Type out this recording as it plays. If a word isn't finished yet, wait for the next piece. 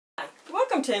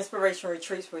Welcome to Inspiration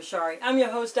Retreats with Shari. I'm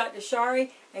your host, Dr.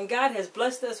 Shari, and God has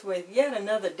blessed us with yet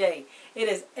another day. It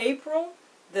is April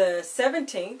the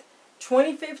 17th,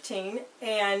 2015,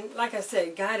 and like I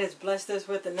said, God has blessed us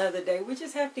with another day. We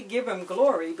just have to give Him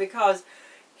glory because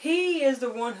He is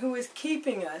the one who is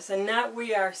keeping us and not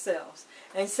we ourselves.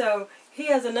 And so He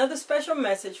has another special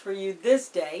message for you this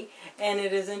day, and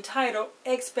it is entitled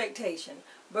Expectation.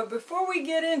 But before we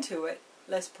get into it,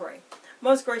 let's pray.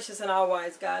 Most gracious and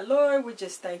all-wise God, Lord, we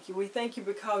just thank you. We thank you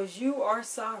because you are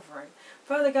sovereign.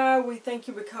 Father God, we thank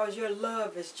you because your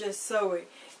love is just so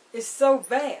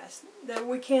vast that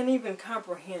we can't even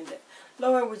comprehend it.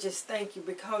 Lord, we just thank you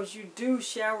because you do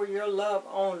shower your love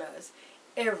on us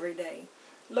every day.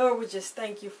 Lord, we just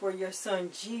thank you for your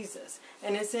Son, Jesus,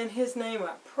 and it's in His name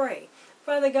I pray.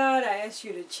 Father God, I ask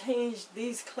you to change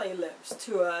these clay lips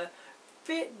to a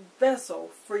fit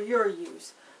vessel for your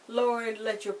use. Lord,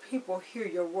 let your people hear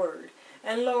your word.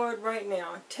 And Lord, right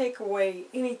now, take away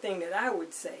anything that I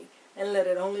would say and let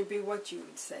it only be what you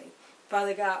would say.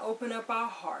 Father God, open up our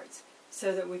hearts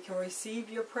so that we can receive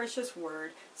your precious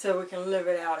word, so we can live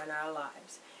it out in our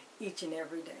lives each and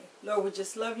every day. Lord, we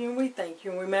just love you and we thank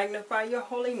you and we magnify your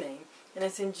holy name. And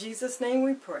it's in Jesus' name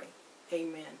we pray.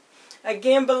 Amen.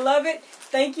 Again, beloved,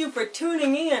 thank you for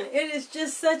tuning in. It is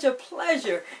just such a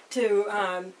pleasure to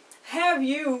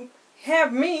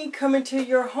have me come into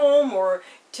your home or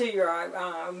to your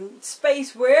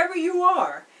space, wherever you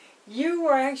are. You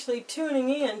are actually tuning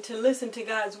in to listen to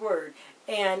God's word.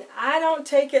 And I don't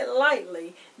take it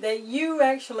lightly that you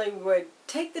actually would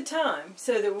take the time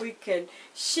so that we could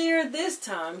share this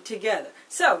time together.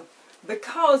 So,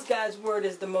 because God's word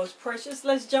is the most precious,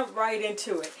 let's jump right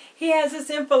into it. He has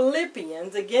us in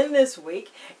Philippians again this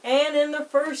week and in the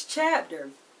first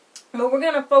chapter. But we're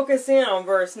going to focus in on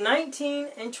verse 19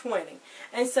 and 20.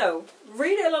 And so,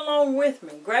 read it along with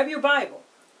me. Grab your Bible.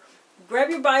 Grab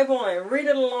your Bible and read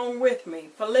it along with me.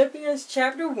 Philippians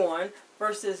chapter 1,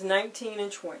 verses 19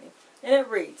 and 20. And it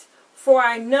reads, "For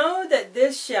I know that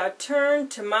this shall turn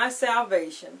to my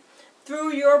salvation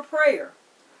through your prayer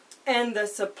and the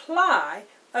supply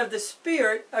of the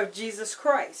Spirit of Jesus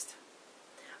Christ,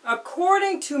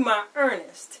 according to my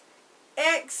earnest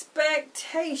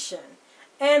expectation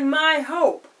and my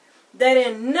hope, that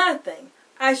in nothing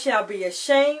I shall be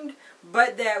ashamed,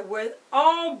 but that with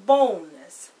all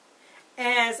boldness,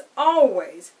 as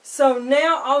always, so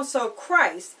now also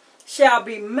Christ shall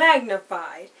be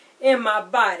magnified in my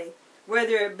body,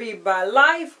 whether it be by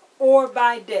life or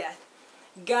by death."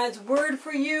 God's word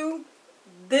for you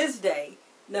this day,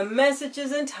 the message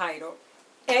is entitled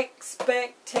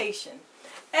Expectation.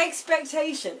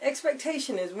 Expectation.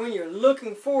 Expectation is when you're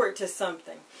looking forward to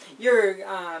something. You're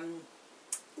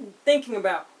thinking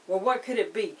about, well, what could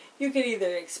it be? You can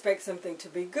either expect something to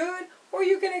be good or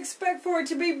you can expect for it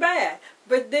to be bad.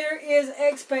 But there is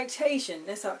expectation.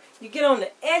 That's all. You get on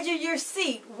the edge of your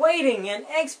seat waiting in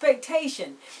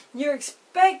expectation. You're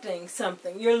expecting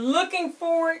something. You're looking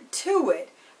forward to it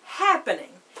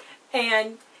happening.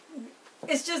 And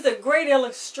it's just a great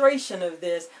illustration of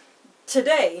this.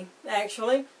 Today,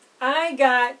 actually, I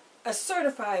got a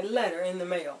certified letter in the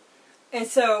mail. And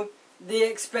so the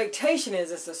expectation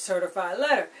is it's a certified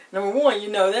letter. Number one, you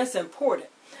know that's important.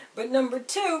 But number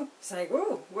two, it's like,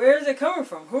 ooh, where is it coming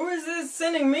from? Who is this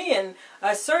sending me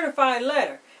a certified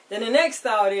letter? Then the next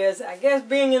thought is, I guess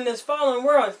being in this fallen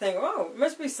world, I think, oh, it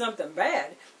must be something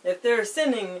bad if they're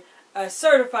sending a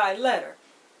certified letter.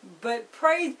 But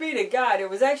praise be to God, it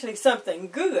was actually something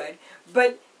good.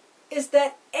 But it's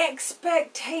that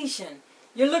expectation.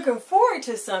 You're looking forward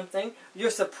to something,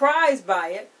 you're surprised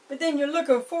by it, but then you're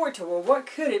looking forward to, well, what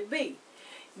could it be?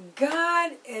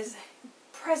 God is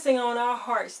pressing on our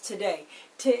hearts today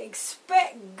to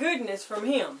expect goodness from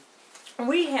Him.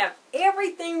 We have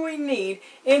everything we need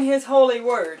in His holy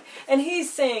word. And He's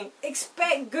saying,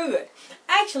 expect good.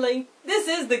 Actually, this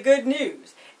is the good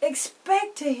news.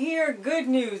 Expect to hear good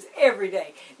news every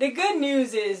day. The good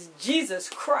news is Jesus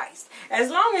Christ. As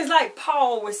long as, like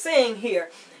Paul was saying here,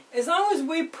 as long as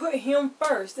we put Him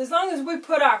first, as long as we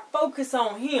put our focus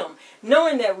on Him,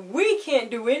 knowing that we can't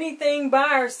do anything by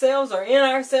ourselves or in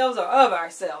ourselves or of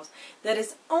ourselves, that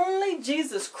it's only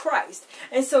Jesus Christ.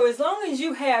 And so as long as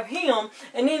you have Him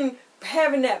and then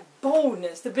having that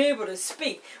boldness to be able to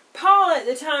speak. Paul, at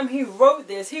the time he wrote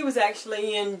this, he was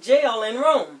actually in jail in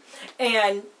Rome.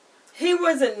 And he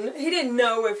didn't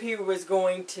know if he was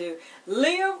going to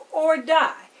live or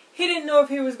die. He didn't know if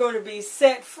he was going to be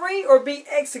set free or be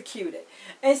executed.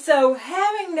 And so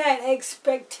having that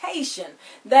expectation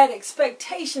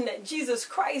that Jesus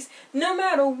Christ, no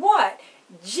matter what,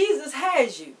 Jesus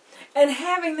has you. And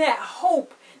having that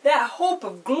hope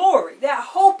of glory, that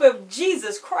hope of Jesus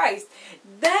Jesus Christ,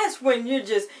 that's when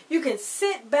you can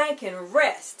sit back and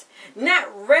rest.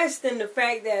 Not rest in the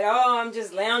fact that, oh, I'm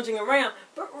just lounging around,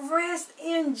 but rest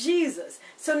in Jesus.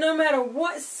 So no matter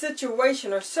what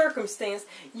situation or circumstance,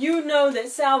 you know that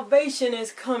salvation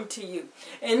has come to you.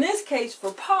 In this case,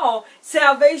 for Paul,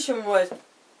 salvation was,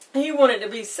 he wanted to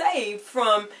be saved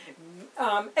from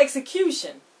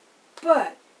execution.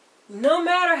 But no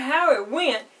matter how it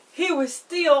went, he was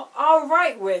still all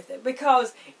right with it,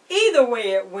 because either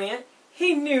way it went,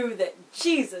 he knew that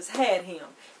Jesus had him.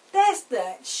 That's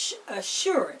the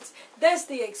assurance. That's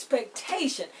the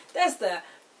expectation. That's the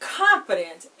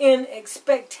confidence in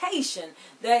expectation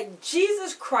that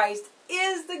Jesus Christ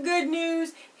is the good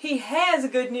news. He has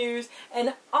good news.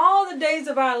 And all the days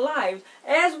of our lives,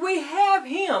 as we have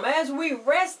him, as we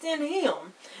rest in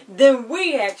him, then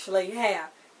we actually have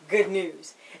good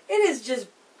news. It is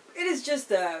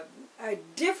just a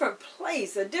different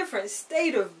place, a different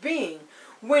state of being,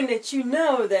 when that you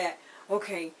know that,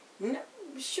 okay,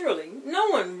 surely no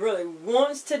one really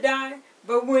wants to die,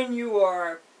 but when you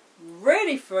are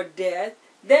ready for death,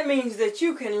 that means that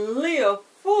you can live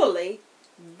fully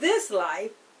this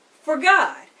life for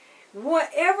God.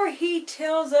 Whatever he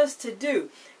tells us to do,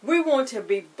 we want to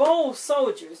be bold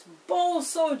soldiers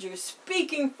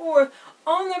speaking forth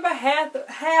on the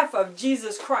behalf of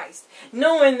Jesus Christ,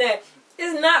 knowing that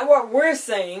it's not what we're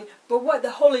saying, but what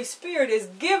the Holy Spirit is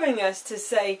giving us to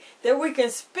say, that we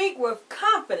can speak with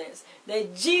confidence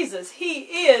that Jesus, he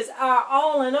is our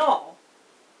all in all.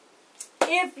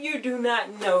 If you do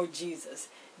not know Jesus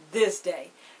this day,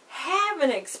 have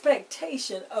an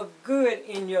expectation of good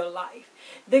in your life.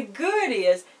 The good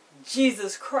is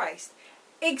Jesus Christ.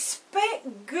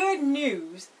 Expect good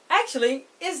news. Actually,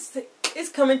 it's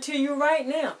coming to you right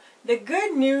now. The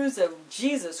good news of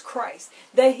Jesus Christ,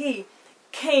 that he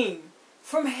came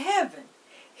from heaven.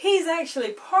 He's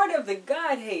actually part of the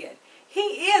Godhead. He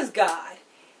is God.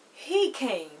 He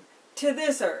came to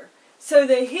this earth so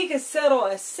that he could settle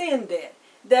a sin debt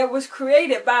that was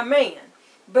created by man,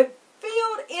 but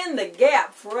filled in the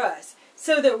gap for us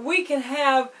so that we can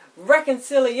have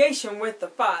reconciliation with the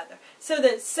Father, so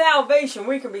that salvation,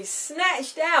 we can be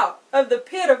snatched out of the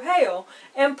pit of hell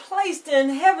and placed in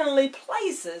heavenly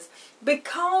places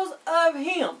because of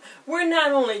him. We're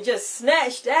not only just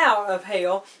snatched out of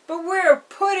hell, but we're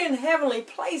put in heavenly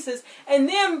places and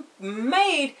then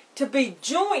made to be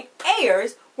joint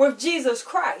heirs with Jesus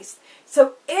Christ.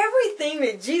 So everything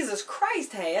that Jesus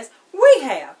Christ has, we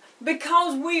have,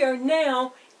 because we are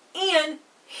now in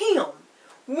him.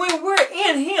 When we're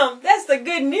in him, that's the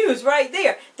good news right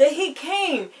there. That he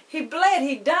came, he bled,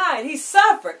 he died, he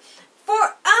suffered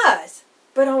for us.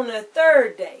 But on the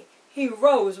third day, he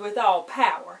rose with all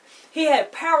power. He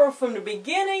had power from the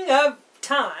beginning of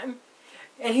time,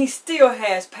 and he still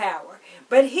has power.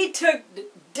 But he took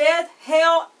death,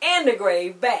 hell, and the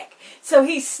grave back. So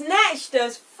he snatched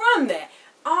us from that.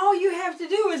 All you have to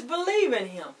do is believe in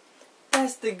him.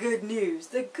 That's the good news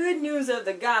of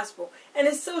the gospel. And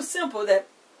it's so simple that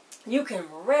you can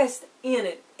rest in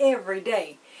it every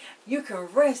day. You can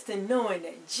rest in knowing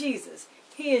that Jesus,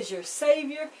 he is your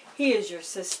Savior, he is your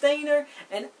sustainer,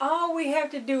 and all we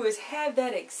have to do is have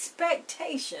that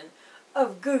expectation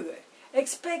of good.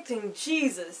 Expecting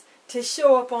Jesus to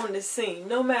show up on the scene,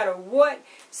 no matter what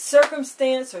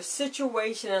circumstance or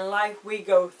situation in life we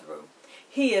go through.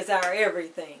 He is our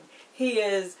everything. He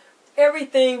is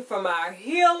everything from our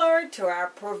healer to our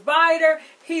provider.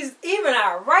 He's even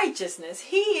our righteousness.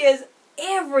 He is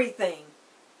everything.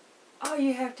 All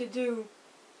you have to do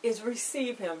is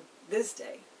receive him this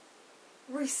day.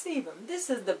 Receive him. This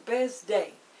is the best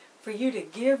day for you to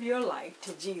give your life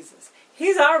to Jesus.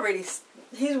 He's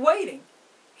waiting.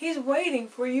 He's waiting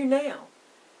for you now.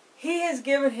 He has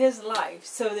given his life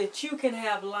so that you can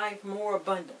have life more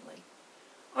abundantly.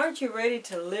 Aren't you ready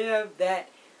to live that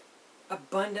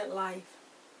abundant life?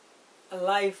 A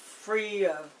life free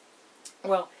of,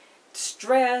 well,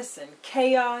 stress and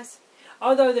chaos.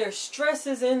 Although there's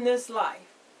stresses in this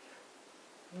life,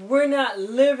 we're not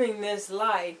living this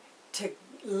life to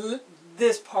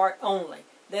this part only.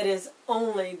 That is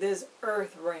only this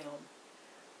earth realm.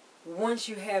 Once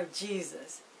you have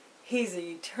Jesus, he's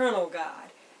the eternal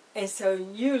God. And so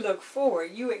you look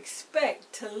forward, you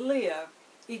expect to live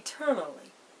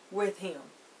eternally with him.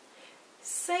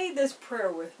 Say this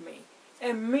prayer with me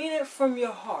and mean it from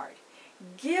your heart.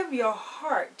 Give your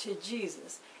heart to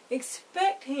Jesus.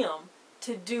 Expect him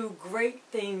to do great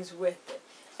things with it.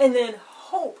 And then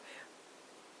hope.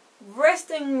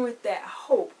 Resting with that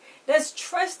hope. That's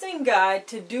trusting God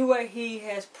to do what he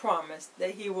has promised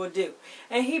that he will do.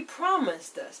 And he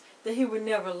promised us that he would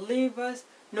never leave us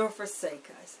nor forsake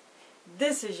us.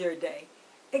 This is your day.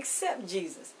 Accept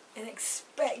Jesus and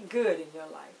expect good in your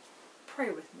life.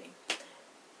 Pray with me.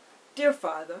 Dear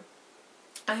Father,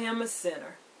 I am a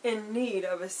sinner in need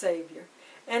of a Savior,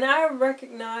 and I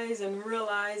recognize and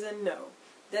realize and know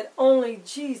that only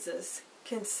Jesus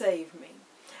can save me.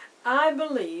 I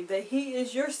believe that He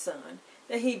is your Son,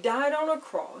 that He died on a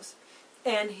cross,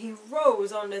 and He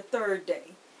rose on the third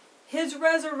day. His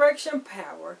resurrection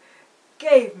power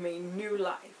gave me new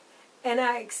life, and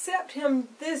I accept Him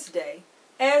this day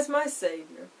as my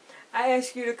Savior. I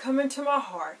ask you to come into my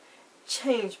heart,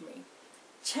 change me.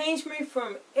 Change me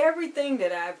from everything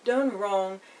that I've done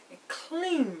wrong, and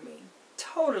clean me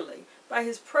totally by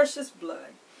His precious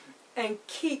blood, and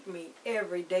keep me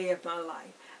every day of my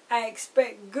life. I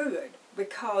expect good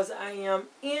because I am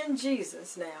in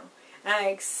Jesus now. I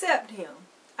accept Him.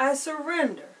 I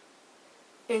surrender.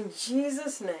 In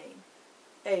Jesus' name,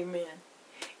 amen.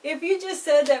 If you just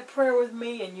said that prayer with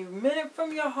me and you meant it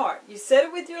from your heart, you said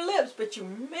it with your lips, but you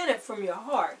meant it from your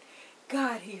heart,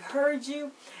 God, He heard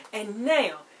you, and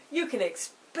now you can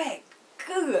expect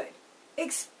good.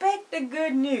 Expect the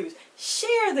good news.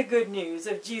 Share the good news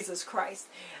of Jesus Christ.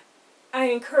 I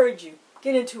encourage you,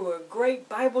 get into a great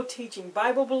Bible teaching,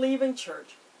 Bible believing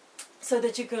church so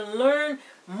that you can learn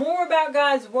more about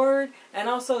God's Word and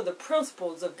also the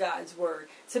principles of God's Word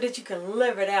so that you can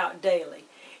live it out daily.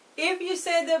 If you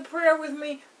said that prayer with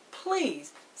me,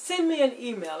 please send me an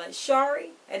email at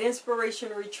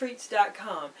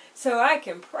shari@inspirationretreats.com so I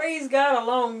can praise God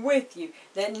along with you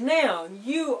that now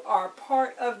you are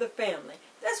part of the family.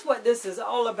 That's what this is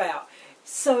all about.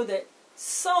 So that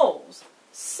souls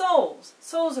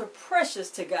are precious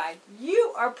to God.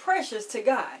 You are precious to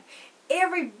God.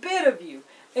 Every bit of you.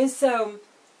 And so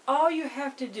all you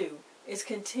have to do is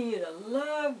continue to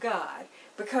love God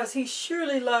because He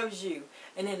surely loves you,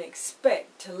 and then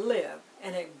expect to live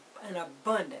an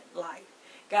abundant life.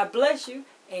 God bless you,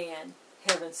 and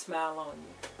heaven smile on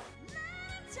you.